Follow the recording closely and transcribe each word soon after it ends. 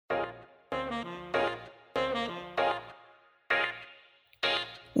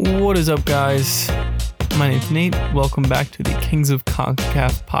What is up, guys? My name's Nate. Welcome back to the Kings of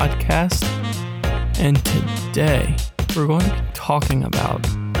CONCACAF podcast. And today, we're going to be talking about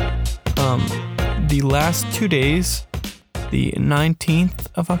the last 2 days, the 19th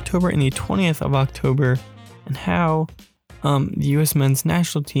of October and the 20th of October, and how the U.S. men's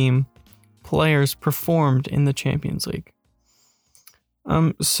national team players performed in the Champions League.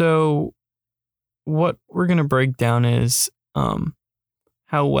 So what we're going to break down is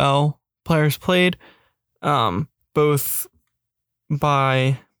how well players played, both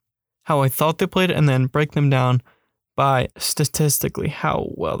by how I thought they played and then break them down by statistically how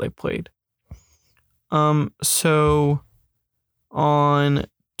well they played. So on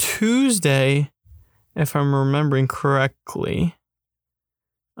Tuesday, if I'm remembering correctly,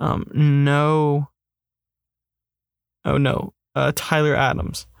 Tyler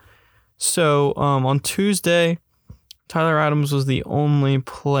Adams. So on Tuesday, Tyler Adams was the only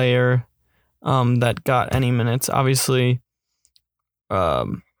player that got any minutes. Obviously,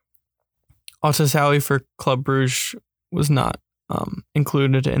 Otasowie for Club Brugge was not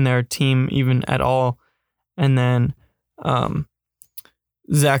included in their team even at all. And then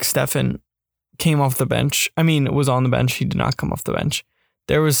Zach Steffen came off the bench. Was on the bench. He did not come off the bench.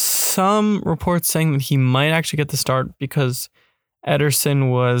 There was some reports saying that he might actually get the start because Ederson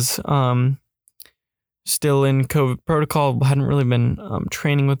was still in COVID protocol, hadn't really been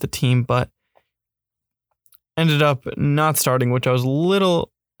training with the team, but ended up not starting, which I was a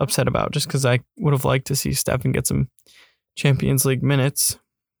little upset about just because I would have liked to see Steffen get some Champions League minutes.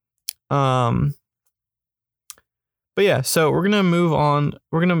 But yeah, so we're going to move on.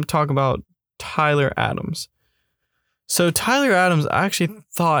 We're going to talk about Tyler Adams. So Tyler Adams, I actually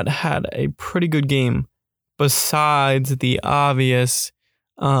thought had a pretty good game besides the obvious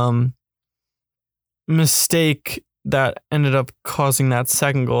mistake that ended up causing that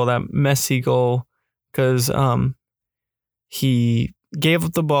second goal, that Messi goal, because he gave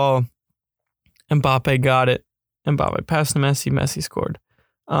up the ball, Mbappe got it, Mbappe passed to Messi, Messi scored.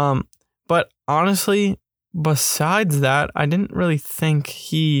 But honestly, besides that, I didn't really think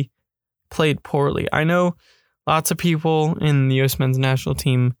he played poorly. I know lots of people in the U.S. men's national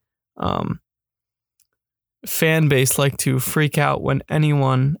team fan base like to freak out when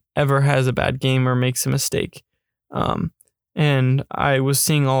anyone ever has a bad game or makes a mistake. And I was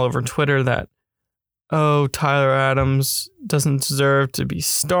seeing all over Twitter that, Tyler Adams doesn't deserve to be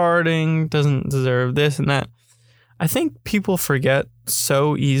starting, doesn't deserve this and that. I think people forget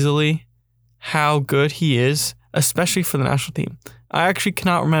so easily how good he is, especially for the national team. I actually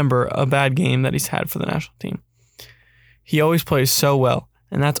cannot remember a bad game that he's had for the national team. He always plays so well,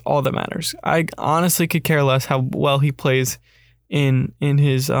 and that's all that matters. I honestly could care less how well he plays in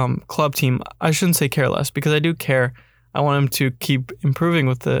his club team. I shouldn't say care less because I do care. I want him to keep improving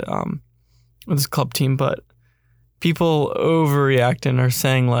with his club team, but people overreact and are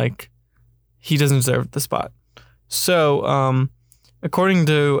saying like he doesn't deserve the spot. So according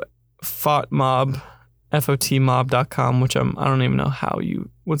to FOTMob.com, which I don't even know how you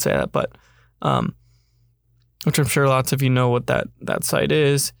would say that, but which I'm sure lots of you know what that site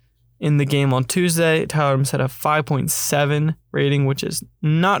is. In the game on Tuesday, Tyler Adams had a 5.7 rating, which is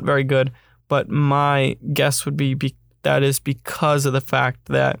not very good, but my guess would be that is because of the fact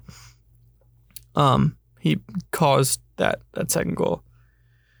that he caused that second goal.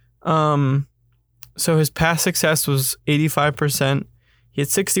 So his pass success was 85%. He had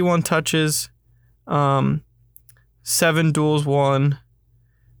 61 touches, 7 duels won,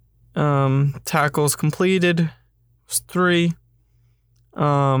 tackles completed was 3.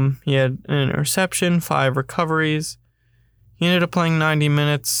 He had an interception, 5 recoveries. He ended up playing 90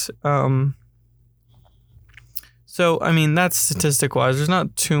 minutes. So that's statistic-wise. There's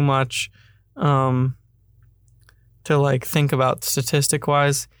not too much to think about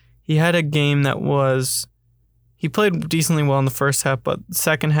statistic-wise. He had a game that he played decently well in the first half, but the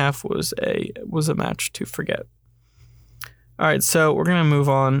second half was a match to forget. All right, so we're gonna move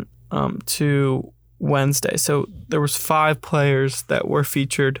on to Wednesday. So there was 5 players that were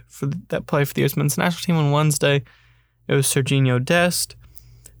featured that play for the U.S. men's national team on Wednesday. It was Serginho Dest,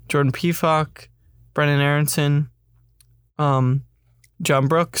 Jordan Pefok, Brennan Aronson, John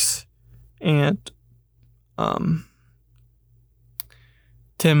Brooks, and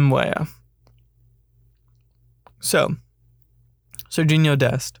Tim Weah. So, Serginho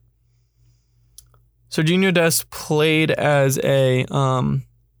Dest. Serginho Dest played as a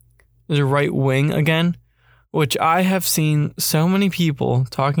right wing again, which I have seen so many people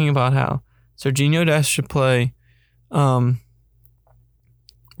talking about how Serginho Dest should play right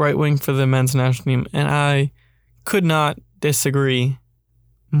wing for the men's national team, and I could not disagree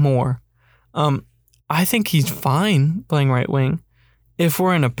more. I think he's fine playing right wing. If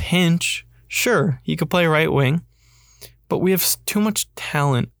we're in a pinch, sure, he could play right wing. But we have too much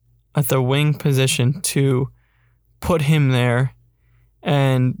talent at the wing position to put him there.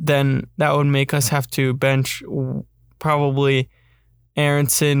 And then that would make us have to bench probably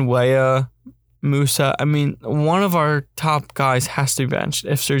Aronson, Weah, Musa. I mean, one of our top guys has to be benched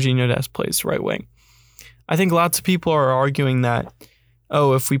if Sergiño Dest plays right wing. I think lots of people are arguing that,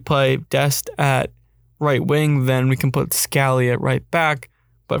 if we play Dest at right wing, then we can put Scally at right back.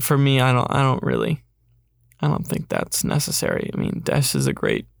 But for me, I don't think that's necessary. I mean, Dest is a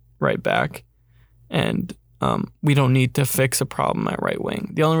great right back, and we don't need to fix a problem at right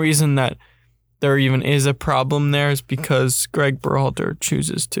wing. The only reason that there even is a problem there is because Greg Berhalter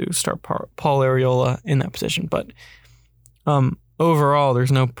chooses to start Paul Arriola in that position. But overall,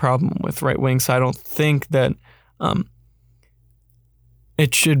 there's no problem with right wing, so I don't think that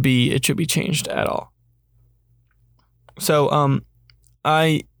it should be changed at all. So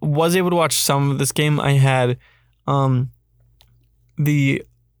I was able to watch some of this game. I had the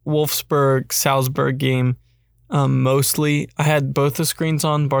Wolfsburg-Salzburg game mostly. I had both the screens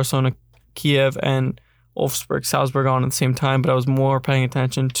on, Barcelona-Kiev and Wolfsburg-Salzburg on at the same time, but I was more paying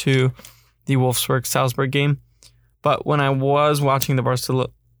attention to the Wolfsburg-Salzburg game. But when I was watching the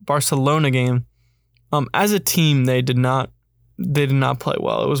Barcelona game, as a team, they did not play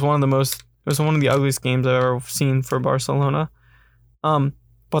well. It was one of the ugliest games I've ever seen for Barcelona.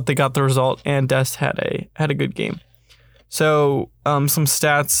 But they got the result, and Dest had a good game. So some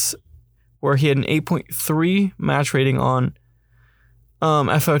stats where he had an 8.3 match rating on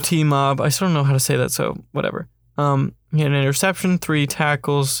FOT Mob. I still don't know how to say that, so whatever. He had an interception, 3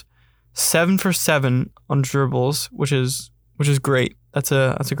 tackles, 7 for 7 on dribbles, which is great. That's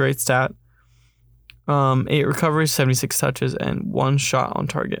a great stat. 8 recoveries, 76 touches, and 1 shot on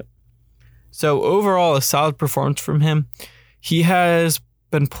target. So overall, a solid performance from him. He has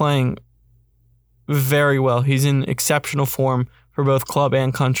been playing very well. He's in exceptional form for both club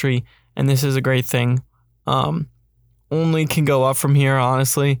and country, and this is a great thing. Only can go up from here,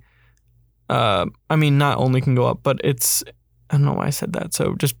 honestly. I mean, not only can go up, but I don't know why I said that,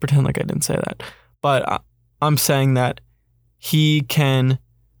 so just pretend like I didn't say that. But I'm saying that he can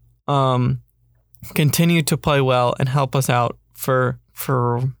continue to play well and help us out for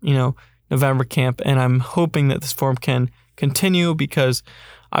November camp, and I'm hoping that this form can continue because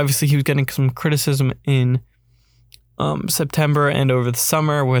obviously he was getting some criticism in September and over the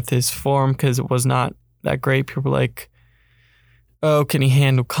summer with his form because it was not that great. People were like, oh, can he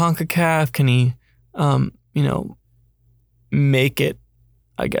handle CONCACAF? Can he, make it,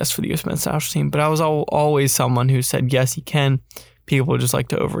 I guess, for the USMNT national team? But I was always someone who said, yes, he can. People just like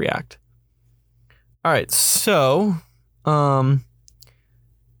to overreact. All right, so we're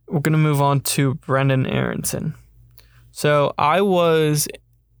going to move on to Brendan Aronson. So I was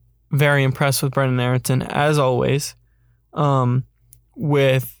very impressed with Brendan Aronson, as always,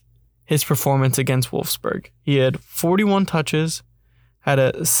 with his performance against Wolfsburg. He had 41 touches, had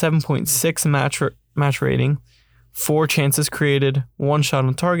a 7.6 match rating, 4 chances created, 1 shot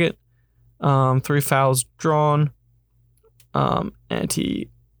on target, 3 fouls drawn, and he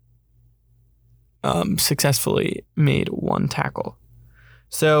successfully made 1 tackle.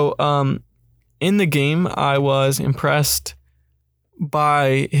 So in the game, I was impressed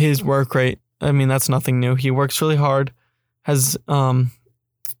by his work rate. I mean, that's nothing new. He works really hard, has a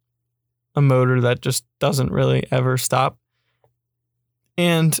motor that just doesn't really ever stop.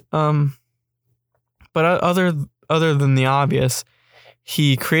 And but other than the obvious,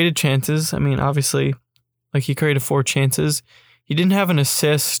 he created chances. I mean, obviously, like he created 4 chances. He didn't have an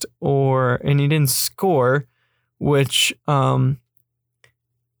assist and he didn't score, which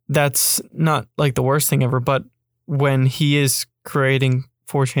that's not like the worst thing ever. But when he is creating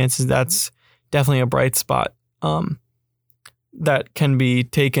 4 chances, that's definitely a bright spot that can be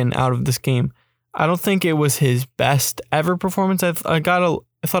taken out of this game. I don't think it was his best ever performance. I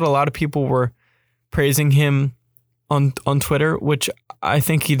thought a lot of people were praising him on Twitter, which I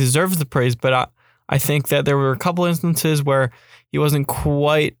think he deserves the praise, but I think that there were a couple instances where he wasn't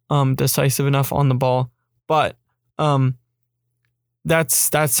quite decisive enough on the ball. But that's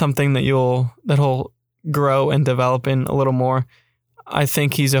something that he'll grow and develop in a little more. I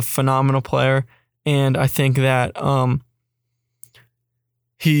think he's a phenomenal player, and I think that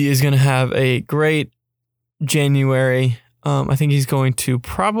he is going to have a great January. I think he's going to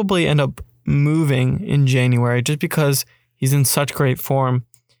probably end up moving in January just because he's in such great form.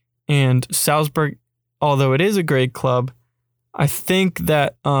 And Salzburg, although it is a great club, I think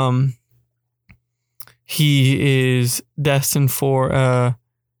that he is destined for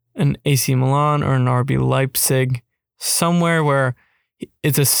an AC Milan or an RB Leipzig, somewhere where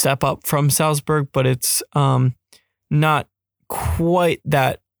it's a step up from Salzburg, but it's not quite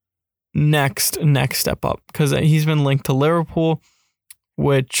that next step up, because he's been linked to Liverpool,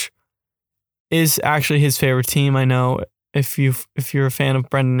 which is actually his favorite team. I know if you're a fan of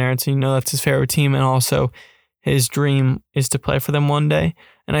Brendan Aronson, you know that's his favorite team, and also his dream is to play for them one day.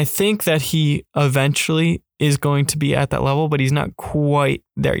 And I think that he eventually is going to be at that level, but he's not quite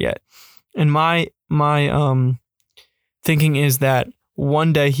there yet. And my thinking is that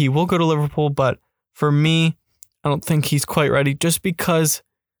one day he will go to Liverpool, but for me, I don't think he's quite ready, just because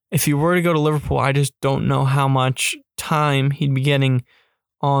if he were to go to Liverpool, I just don't know how much time he'd be getting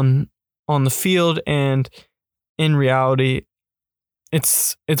on the field, and in reality,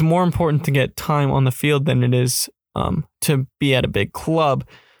 it's more important to get time on the field than it is to be at a big club.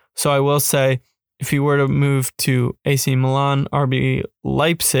 So I will say, if he were to move to AC Milan, RB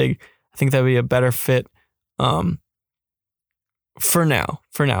Leipzig, I think that would be a better fit for now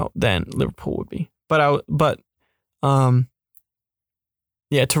than Liverpool would be.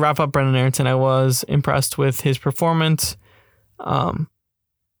 Yeah, to wrap up Brendan Aronson, I was impressed with his performance.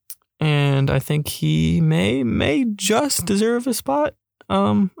 And I think he may just deserve a spot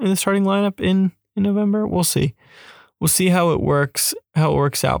in the starting lineup in November. We'll see. We'll see how it works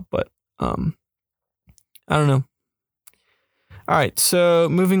out, but I don't know. All right, so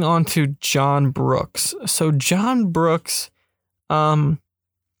moving on to John Brooks. So John Brooks, in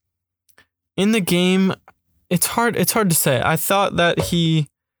the game, it's hard to say. I thought that he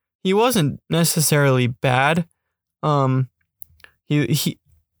wasn't necessarily bad.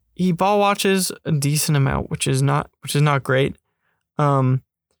 He ball watches a decent amount, which is not great. But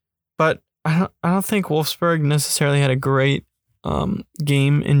I don't think Wolfsburg necessarily had a great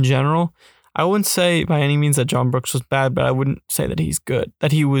game in general. I wouldn't say by any means that John Brooks was bad, but I wouldn't say that he's good.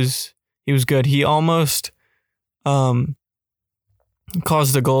 That he was good. He almost caused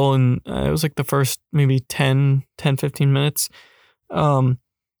a goal, and it was like the first maybe 10, 15 minutes.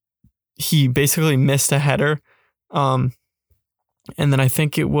 He basically missed a header. And then I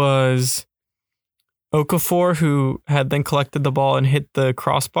think it was Okafor who had then collected the ball and hit the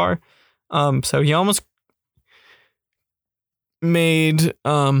crossbar. So he almost made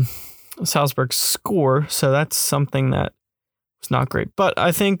Salzburg score. So that's something that was not great. But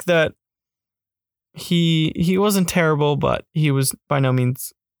I think that he wasn't terrible, but he was by no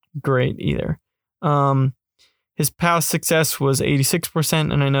means great either. His pass success was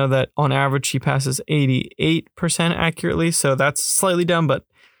 86%, and I know that on average he passes 88% accurately, so that's slightly down, but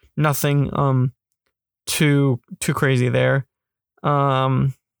nothing too crazy there.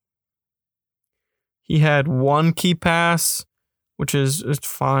 He had one key pass, which is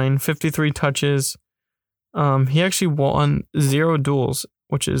fine, 53 touches. He actually won 0 duels,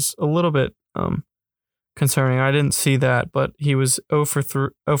 which is a little bit concerning. I didn't see that, but he was 0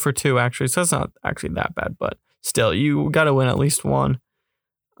 for 2 actually, so that's not actually that bad, but still, you got to win at least one.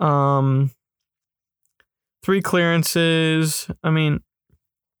 3 clearances. I mean,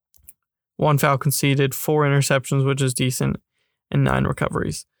 1 foul conceded, 4 interceptions, which is decent, and 9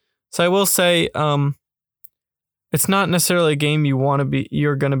 recoveries. So I will say, it's not necessarily a game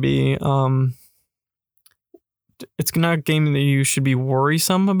you're going to be, it's not a game that you should be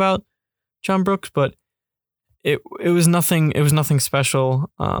worrisome about John Brooks, but it was nothing special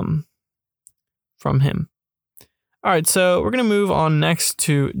from him. All right, so we're going to move on next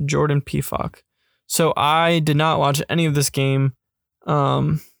to Jordan Pefok. So I did not watch any of this game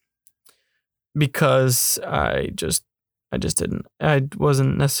because I just didn't. I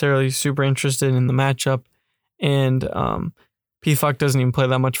wasn't necessarily super interested in the matchup, and Pefok doesn't even play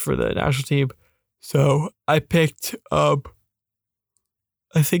that much for the national team. So I picked up,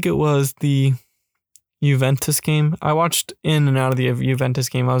 I think it was the Juventus game. I watched in and out of the Juventus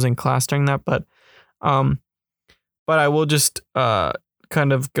game. I was in class during that, but I will just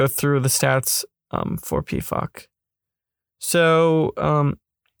kind of go through the stats for Pefok. So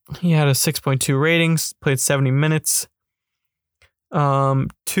he had a 6.2 ratings, played 70 minutes, 2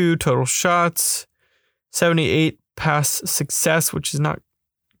 total shots, 78 pass success, which is not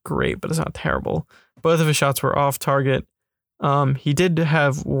great, but it's not terrible. Both of his shots were off target. He did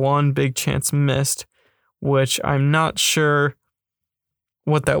have 1 big chance missed, which I'm not sure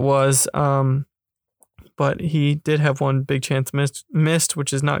what that was. But he did have 1 big chance missed,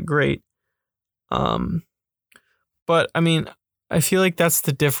 which is not great. But I mean, I feel like that's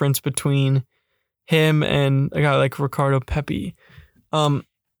the difference between him and a guy like Ricardo Pepi.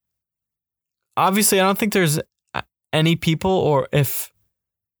 Obviously, I don't think there's any people, or if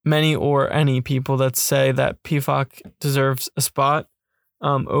many or any people, that say that Pefok deserves a spot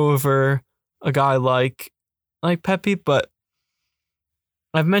over a guy like Pepe. But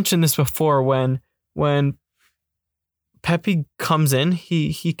I've mentioned this before, when Pepe comes in,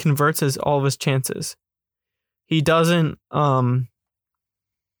 he converts all of his chances. He doesn't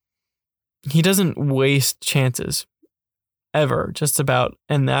waste chances ever, just about,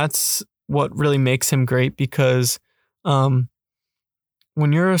 and that's what really makes him great, because when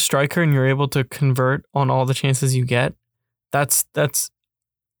you're a striker and you're able to convert on all the chances you get, that's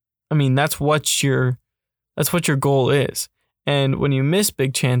what your goal is. And when you miss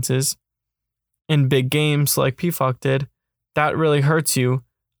big chances in big games like PFOC did, that really hurts you,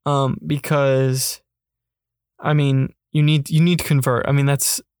 because you need to convert.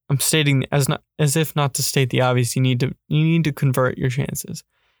 I'm stating as if not to state the obvious. You need to convert your chances,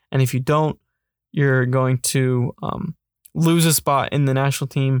 and if you don't, you're going to lose a spot in the national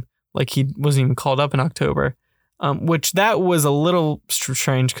team. Like, he wasn't even called up in October, which that was a little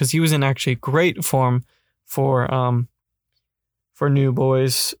strange, because he was in actually great form for New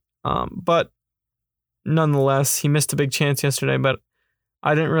Boys, but nonetheless, he missed a big chance yesterday. But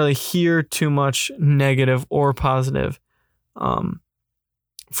I didn't really hear too much negative or positive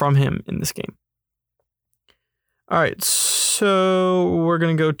from him in this game. All right, so we're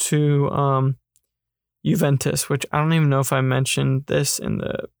gonna go to Juventus, which I don't even know if I mentioned this in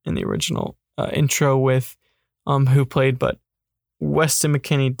the original intro with who played, but Weston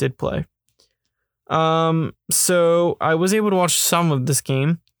McKennie did play. So I was able to watch some of this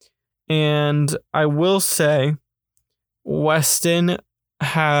game, and I will say Weston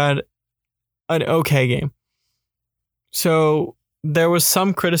had an okay game. So there was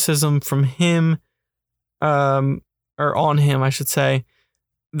some criticism from him, or on him, I should say,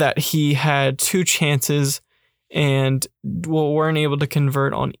 that he had 2 chances and weren't able to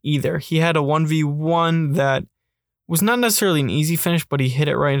convert on either. He had a 1v1 that was not necessarily an easy finish, but he hit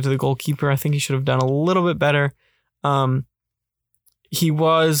it right into the goalkeeper. I think he should have done a little bit better. He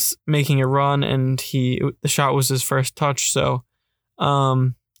was making a run, and the shot was his first touch, so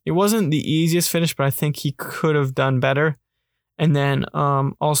it wasn't the easiest finish, but I think he could have done better. And then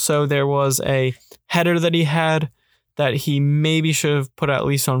also there was a header that he had that he maybe should have put at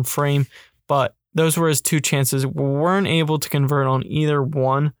least on frame, but those were his 2 chances. We weren't able to convert on either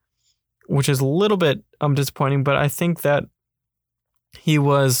one, which is a little bit disappointing, but I think that he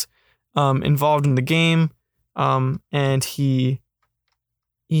was involved in the game, and he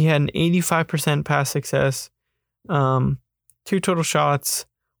had an 85% pass success, 2 total shots,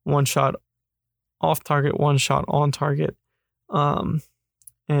 1 shot off target, 1 shot on target, and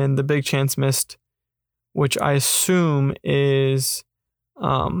the big chance missed, which I assume is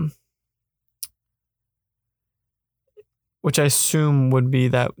would be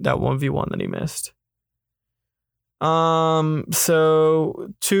that 1v1 that he missed. So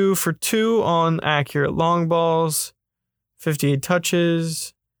 2 for 2 on accurate long balls, 58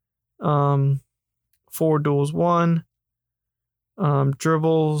 touches, 4 duels won,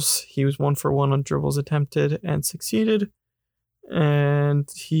 dribbles. He was 1 for 1 on dribbles attempted and succeeded, and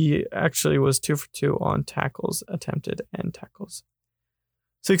he actually was 2 for 2 on tackles attempted and tackles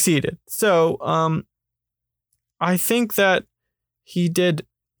succeeded. So I think that he did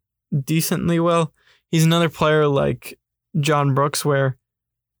decently well. He's another player like John Brooks, where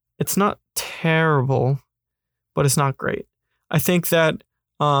it's not terrible, but it's not great. I think that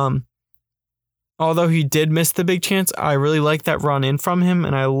although he did miss the big chance, I really like that run in from him,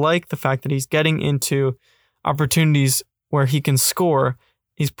 and I like the fact that he's getting into opportunities where he can score.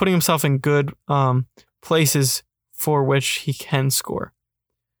 He's putting himself in good places for which he can score.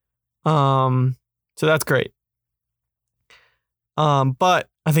 So that's great. But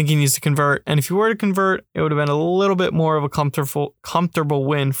I think he needs to convert, and if he were to convert, it would have been a little bit more of a comfortable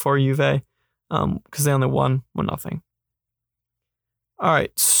win for Juve, because they only won 1-0. All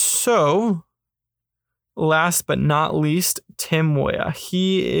right, so last but not least, Tim Weah. I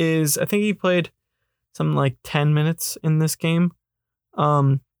think he played something like 10 minutes in this game,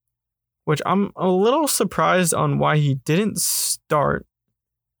 which I'm a little surprised on why he didn't start,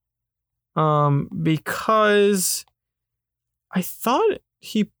 because I thought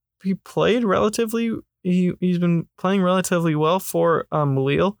he played relatively. He's been playing relatively well for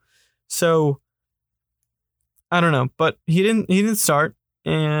Lille, so I don't know, but he didn't start,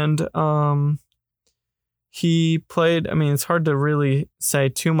 and he played. I mean, it's hard to really say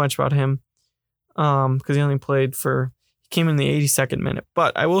too much about him, because he only played he came in the 82nd minute.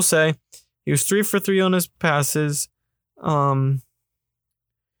 But I will say he was 3 for 3 on his passes. He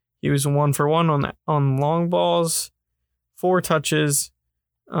was 1 for 1 on long balls, 4 touches.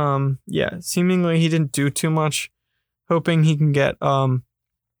 Seemingly he didn't do too much. Hoping he can get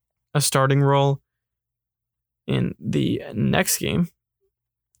a starting role in the next game.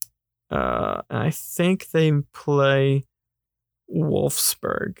 And I think they play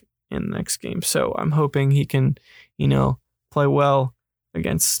Wolfsburg in the next game. So I'm hoping he can, play well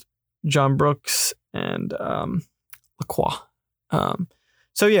against John Brooks and Lacroix.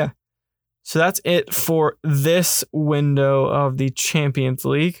 So that's it for this window of the Champions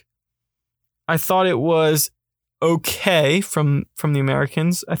League. I thought it was okay from the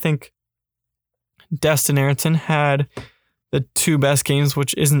Americans. I think Destin Ayrton had the two best games,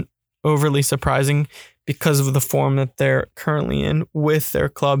 which isn't overly surprising because of the form that they're currently in with their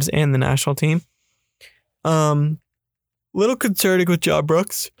clubs and the national team. Little concerning with John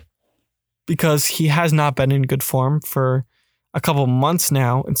Brooks because he has not been in good form for a couple months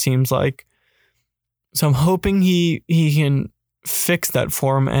now, it seems like. So I'm hoping he can fix that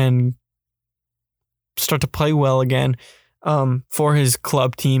form and start to play well again for his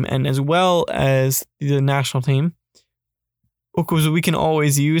club team and as well as the national team, because we can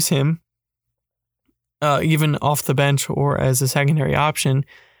always use him even off the bench or as a secondary option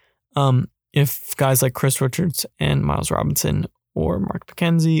if guys like Chris Richards and Miles Robinson or Mark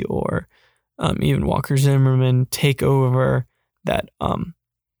McKenzie or even Walker Zimmerman take over that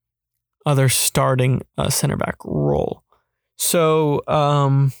other starting center back role. So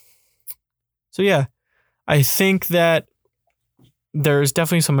yeah, I think that there's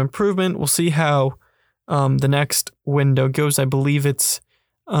definitely some improvement. We'll see how the next window goes. I believe it's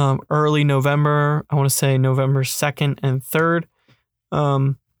early November. I want to say November 2nd and 3rd.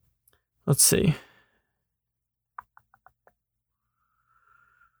 Let's see.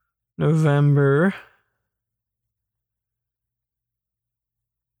 November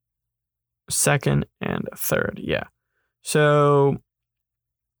 2nd and 3rd. Yeah. So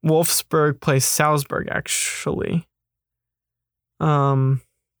Wolfsburg plays Salzburg, actually. Wolfsburg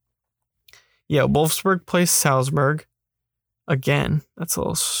plays Salzburg again. That's a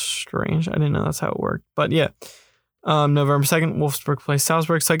little strange. I didn't know that's how it worked. But yeah, November 2nd, Wolfsburg plays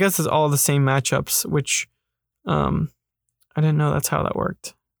Salzburg. So I guess it's all the same matchups, which I didn't know that's how that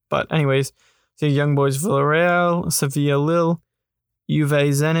worked. But anyways, so Young Boys Villarreal, Sevilla Lille, Juve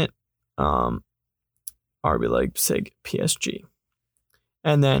Zenit, RB Leipzig, PSG.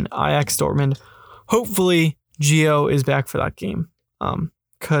 And then Ajax Dortmund. Hopefully Gio is back for that game.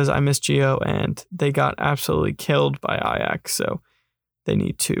 Because I miss Gio and they got absolutely killed by Ajax. So they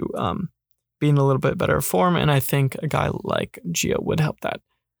need to be in a little bit better form. And I think a guy like Gio would help that.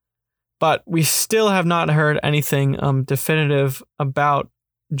 But we still have not heard anything definitive about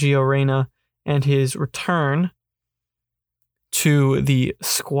Gio Reyna and his return to the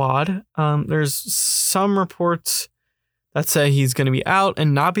squad. There's some reports that say he's going to be out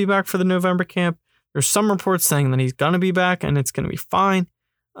and not be back for the November camp. There's some reports saying that he's going to be back and it's going to be fine.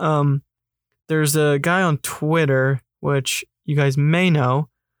 There's a guy on Twitter, which you guys may know.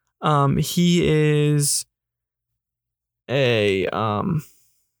 He is his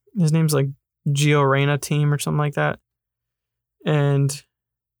name's like Gio Reyna Team or something like that. And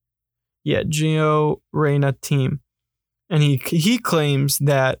yeah, Gio Reyna Team. And he claims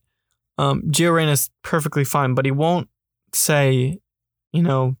that Gio Reyna is perfectly fine, but he won't say,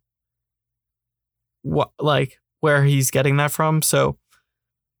 what where he's getting that from. So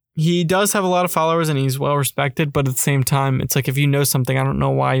he does have a lot of followers and he's well respected, but at the same time, it's like if you know something, I don't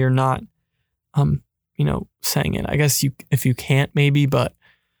know why you're not saying it. I guess if you can't maybe, but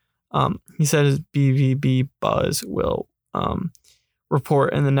he said his BVB Buzz will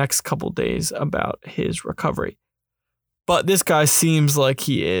report in the next couple days about his recovery. But this guy seems like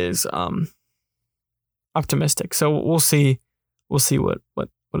he is optimistic. So we'll see what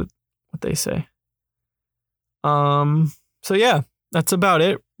they say. So yeah, that's about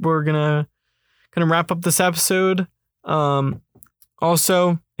it. We're gonna wrap up this episode.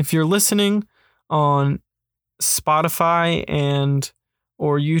 Also, if you're listening on Spotify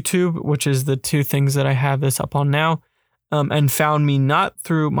or YouTube, which is the two things that I have this up on now, and found me not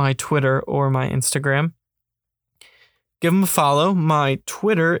through my Twitter or my Instagram, give them a follow. My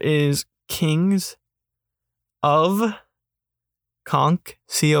Twitter is Kings of Conc,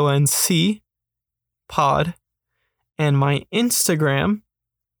 CONC pod. And my Instagram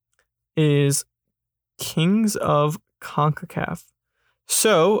is Kings of CONCACAF.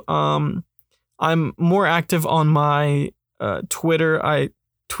 So I'm more active on my Twitter. I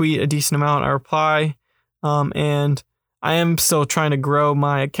tweet a decent amount. I reply. And I am still trying to grow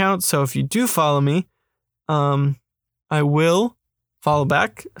my account. So if you do follow me, I will follow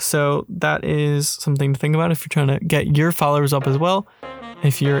back. So that is something to think about if you're trying to get your followers up as well.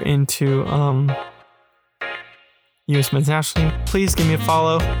 If you're into USMNT National Team, please give me a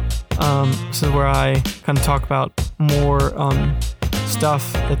follow. This is where I kind of talk about more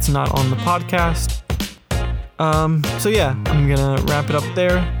stuff that's not on the podcast. So yeah, I'm gonna wrap it up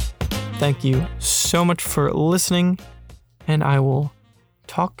there. Thank you so much for listening, and I will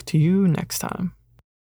talk to you next time.